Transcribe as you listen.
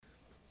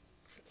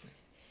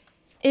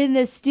In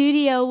the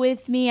studio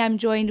with me, I'm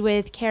joined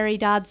with Keri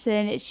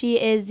Dodson. She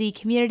is the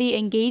Community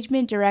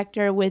Engagement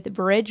Director with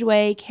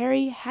Bridgeway.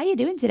 Keri, how you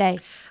doing today?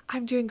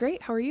 I'm doing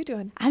great. How are you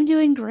doing? I'm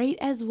doing great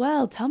as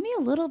well. Tell me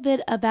a little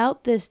bit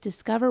about this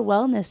Discover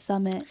Wellness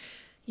Summit.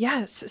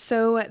 Yes,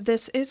 so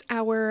this is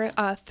our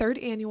third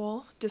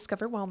annual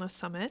Discover Wellness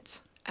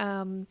Summit.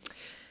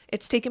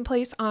 It's taking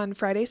place on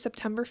Friday,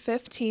 September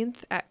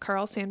 15th at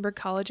Sandburg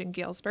College in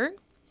Galesburg.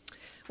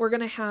 We're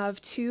going to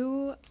have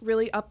two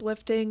really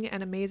uplifting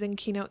and amazing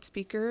keynote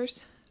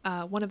speakers.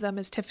 One of them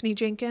is Tiffany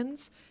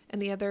Jenkins,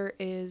 and the other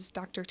is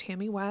Dr.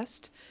 Tammy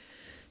West.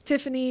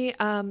 Tiffany,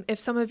 if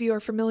some of you are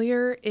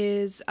familiar,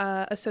 is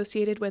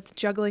associated with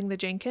Juggling the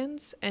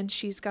Jenkins, and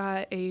she's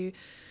got a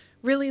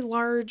really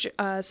large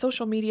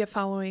social media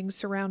following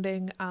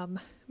surrounding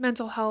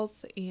mental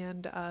health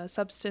and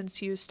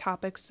substance use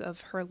topics of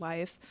her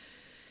life.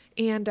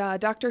 And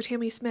Dr.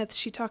 Tammy Smith,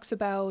 she talks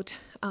about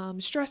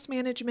stress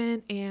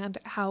management and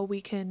how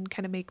we can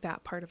kind of make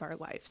that part of our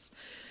lives.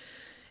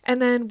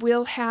 And then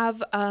we'll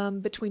have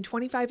between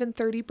 25 and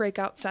 30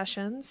 breakout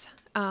sessions.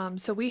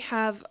 So we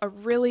have a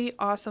really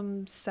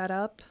awesome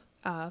setup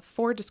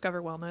for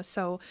Discover Wellness.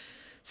 So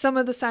some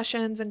of the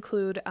sessions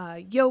include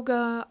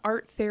yoga,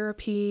 art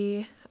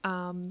therapy,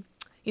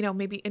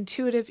 maybe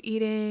intuitive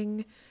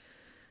eating,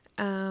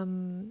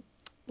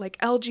 like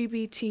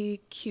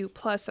LGBTQ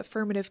plus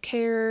affirmative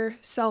care,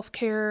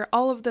 self-care,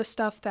 all of the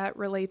stuff that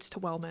relates to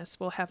wellness.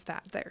 We'll have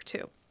that there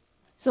too.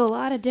 So a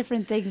lot of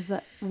different things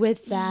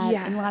with that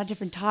Yes. and a lot of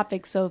different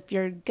topics. So if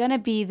you're going to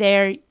be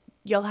there,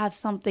 you'll have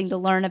something to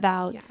learn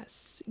about.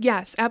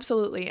 Yes,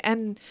 absolutely.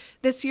 And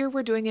this year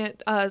we're doing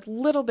it a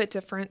little bit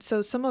different.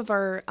 So some of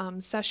our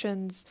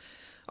sessions,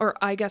 or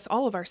I guess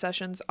all of our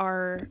sessions,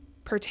 are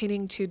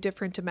pertaining to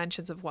different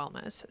dimensions of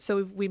wellness.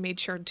 So we made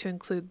sure to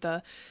include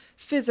the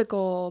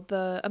physical,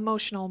 the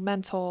emotional,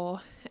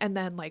 mental, and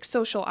then like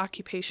social,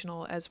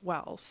 occupational as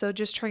well. So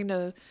just trying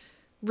to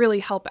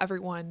really help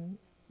everyone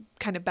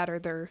kind of better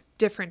their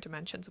different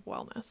dimensions of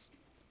wellness.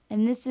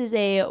 And this is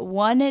a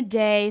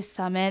one-day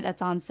summit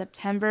that's on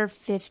September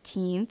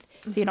 15th.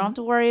 So you don't have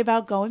to worry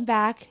about going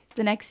back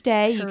the next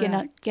day. Correct. You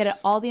can get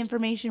all the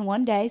information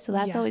one day. So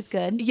that's always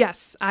good.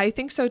 Yes, I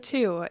think so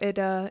too.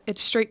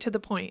 It's straight to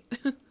the point.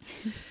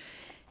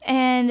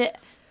 And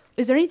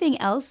is there anything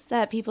else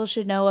that people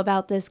should know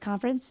about this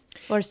conference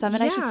or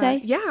summit, I should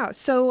say? Yeah.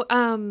 So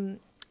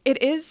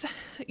it is,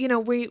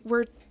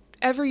 we're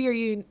every year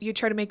you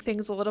try to make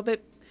things a little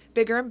bit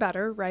bigger and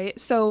better, right?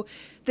 So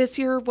this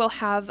year we'll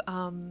have,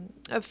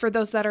 for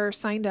those that are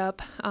signed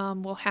up,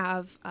 we'll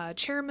have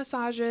chair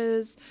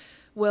massages,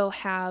 we'll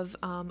have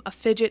a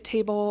fidget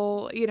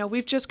table.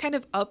 We've just kind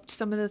of upped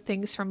some of the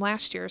things from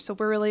last year. So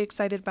we're really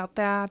excited about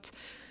that.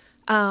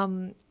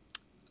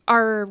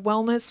 Our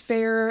wellness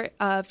fair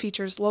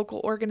features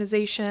local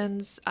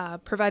organizations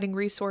providing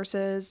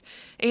resources.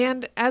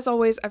 And as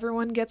always,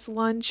 everyone gets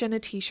lunch and a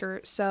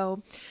t-shirt.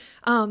 So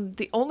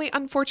the only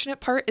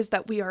unfortunate part is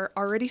that we are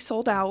already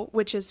sold out,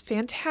 which is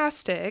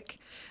fantastic.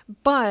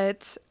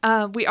 But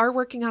we are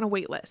working on a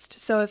wait list.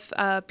 So if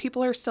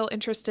people are still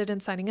interested in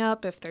signing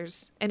up, if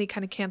there's any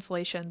kind of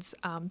cancellations,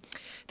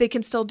 they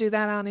can still do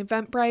that on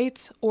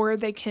Eventbrite, or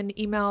they can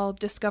email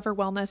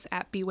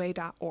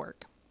discoverwellness@bway.org.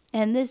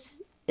 And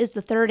this is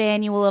the third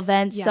annual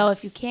event. Yes. So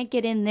if you can't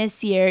get in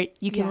this year,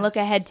 you can look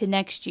ahead to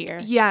next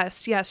year.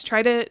 Yes.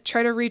 Try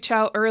to reach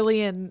out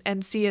early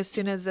and see as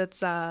soon as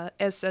it's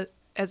as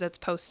it's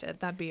posted.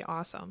 That'd be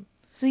awesome.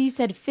 So you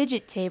said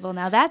fidget table.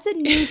 Now that's a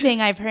new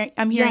thing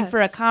I'm hearing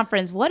for a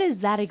conference. What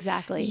is that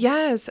exactly?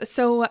 Yes.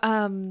 So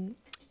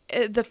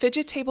the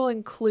fidget table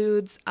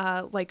includes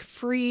like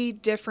free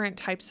different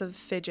types of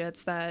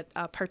fidgets that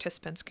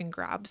participants can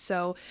grab.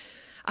 So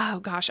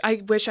oh gosh,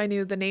 I wish I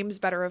knew the names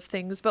better of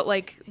things, but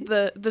like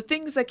the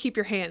things that keep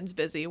your hands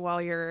busy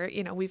while you're,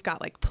 we've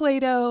got like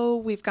Play-Doh,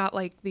 we've got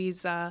like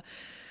these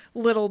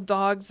little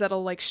dogs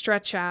that'll like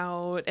stretch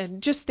out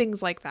and just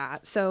things like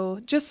that. So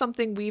just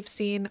something we've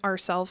seen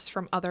ourselves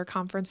from other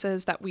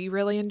conferences that we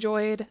really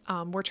enjoyed.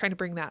 We're trying to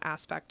bring that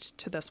aspect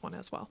to this one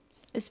as well.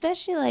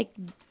 Especially like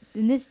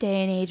in this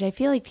day and age, I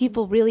feel like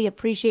people really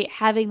appreciate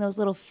having those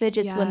little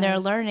fidgets when they're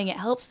learning. It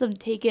helps them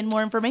take in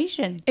more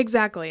information.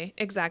 Exactly.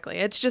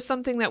 It's just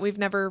something that we've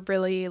never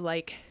really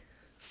like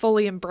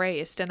fully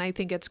embraced, and I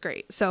think it's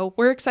great. So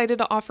we're excited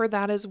to offer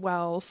that as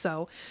well.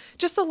 So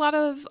just a lot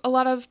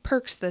of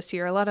perks this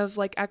year, a lot of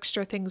like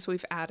extra things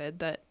we've added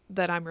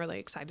that I'm really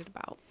excited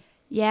about.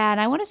 Yeah,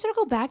 and I want to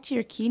circle back to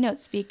your keynote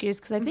speakers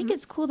because I think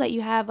it's cool that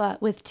you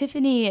have with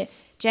Tiffany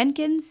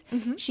Jenkins.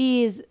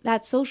 She's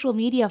that social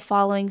media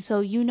following,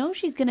 so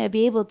she's going to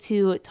be able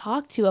to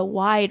talk to a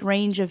wide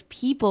range of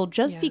people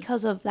just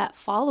because of that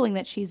following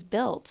that she's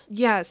built.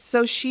 Yes,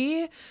 so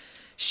she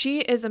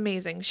is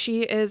amazing.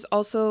 She is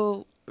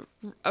also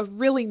a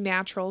really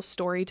natural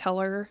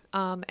storyteller,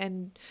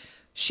 and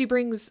she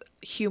brings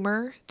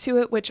humor to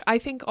it, which I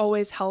think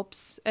always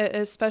helps,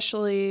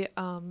 especially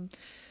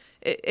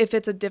if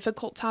it's a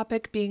difficult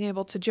topic, being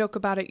able to joke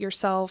about it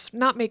yourself,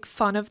 not make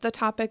fun of the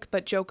topic,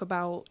 but joke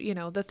about,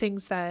 the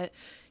things that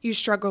you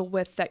struggle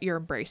with that you're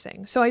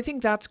embracing. So I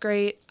think that's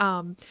great.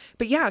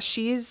 But yeah,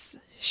 she's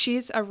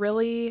a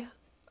really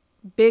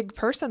big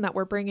person that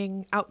we're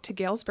bringing out to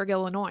Galesburg,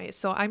 Illinois.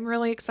 So I'm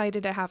really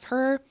excited to have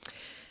her.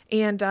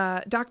 And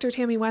Dr.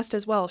 Tammy West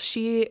as well.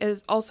 She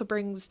also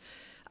brings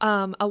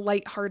a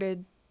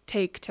lighthearted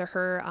take to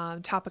her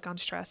topic on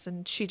stress,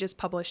 and she just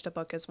published a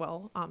book as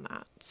well on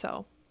that.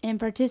 So. And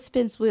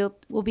participants will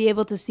be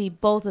able to see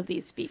both of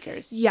these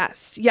speakers.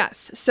 Yes.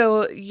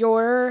 So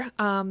your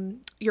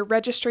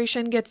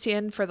registration gets you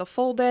in for the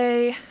full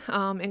day,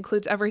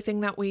 includes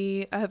everything that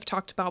we have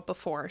talked about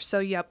before. So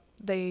yep,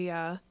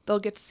 they'll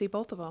get to see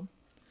both of them.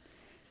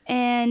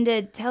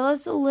 And tell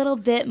us a little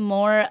bit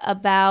more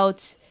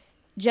about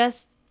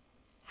just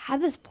how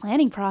this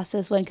planning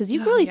process went, because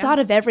you really thought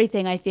of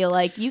everything. I feel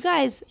like you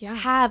guys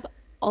have,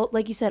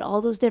 like you said,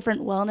 all those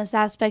different wellness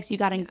aspects. You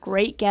got a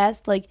great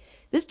guest. Like,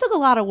 this took a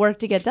lot of work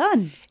to get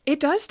done.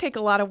 It does take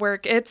a lot of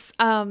work. It's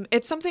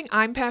something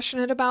I'm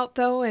passionate about,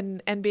 though,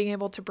 and being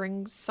able to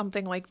bring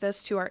something like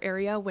this to our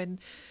area when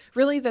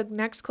really the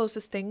next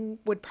closest thing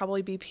would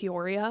probably be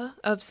Peoria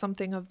of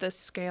something of this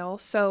scale.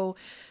 So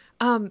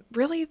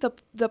really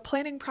the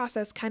planning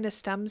process kind of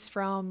stems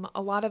from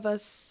a lot of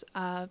us.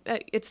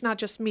 It's not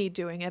just me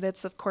doing it.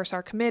 It's, of course,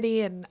 our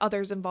committee and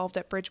others involved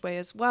at Bridgeway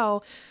as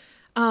well.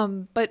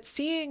 But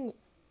seeing,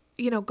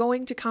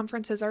 going to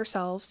conferences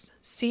ourselves,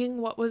 seeing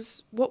what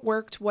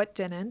worked, what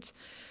didn't,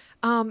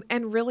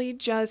 and really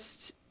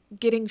just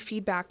getting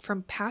feedback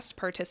from past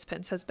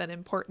participants has been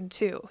important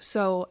too.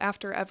 So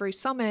after every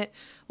summit,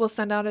 we'll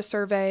send out a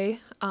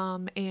survey,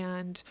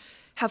 and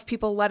have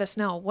people let us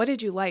know, what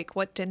did you like?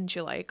 What didn't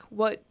you like?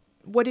 What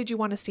did you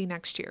want to see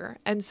next year?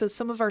 And so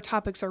some of our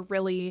topics are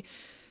really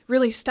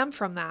stem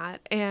from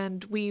that.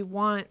 And we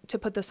want to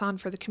put this on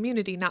for the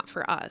community, not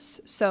for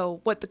us.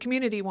 So what the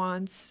community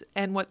wants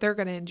and what they're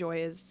going to enjoy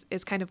is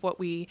kind of what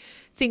we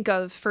think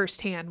of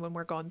firsthand when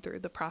we're going through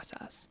the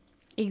process.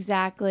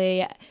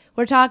 Exactly.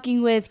 We're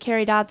talking with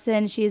Keri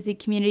Dodson. She is the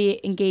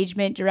Community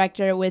Engagement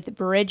Director with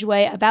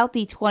Bridgeway about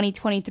the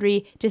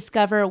 2023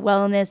 Discover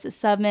Wellness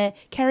Summit.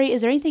 Keri,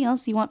 is there anything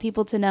else you want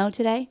people to know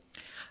today?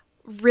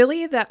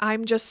 Really, that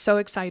I'm just so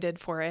excited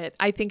for it.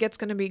 I think it's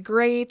going to be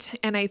great.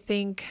 And I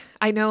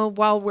know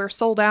while we're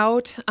sold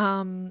out,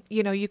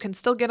 you can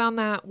still get on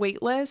that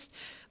wait list.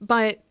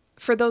 But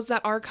for those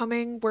that are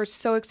coming, we're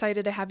so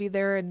excited to have you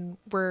there. And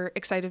we're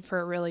excited for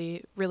a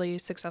really, really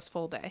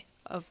successful day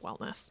of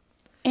wellness.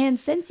 And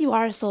since you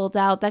are sold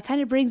out, that kind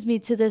of brings me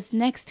to this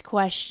next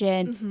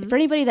question. Mm-hmm. For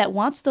anybody that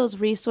wants those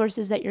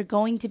resources that you're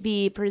going to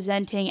be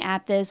presenting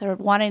at this or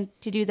wanting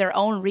to do their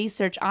own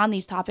research on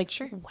these topics,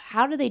 sure,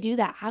 how do they do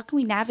that? How can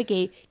we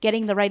navigate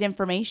getting the right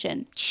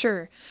information?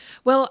 Sure.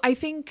 Well, I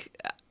think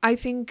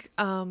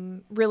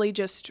really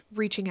just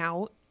reaching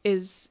out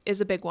is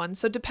a big one.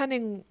 So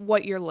depending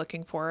what you're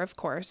looking for, of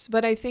course,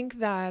 but I think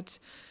that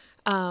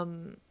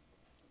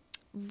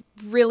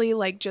really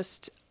like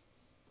just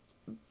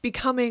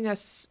becoming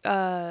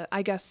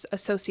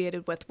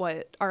associated with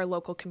what our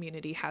local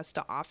community has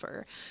to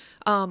offer.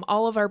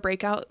 All of our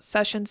breakout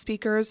session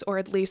speakers, or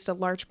at least a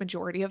large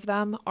majority of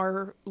them,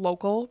 are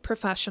local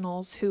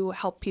professionals who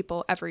help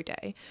people every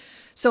day.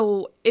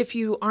 So if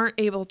you aren't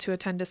able to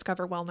attend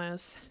Discover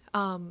Wellness,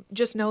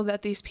 just know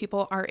that these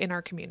people are in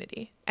our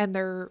community and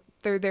they're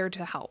there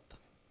to help.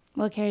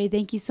 Well, Keri,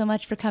 thank you so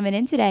much for coming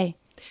in today.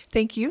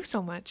 Thank you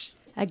so much.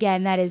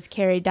 Again, that is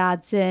Keri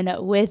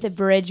Dodson with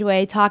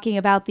Bridgeway talking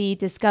about the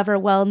Discover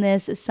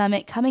Wellness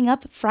Summit coming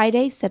up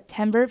Friday,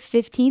 September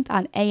 15th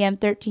on AM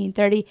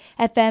 1330,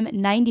 FM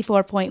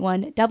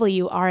 94.1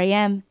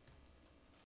 WRAM.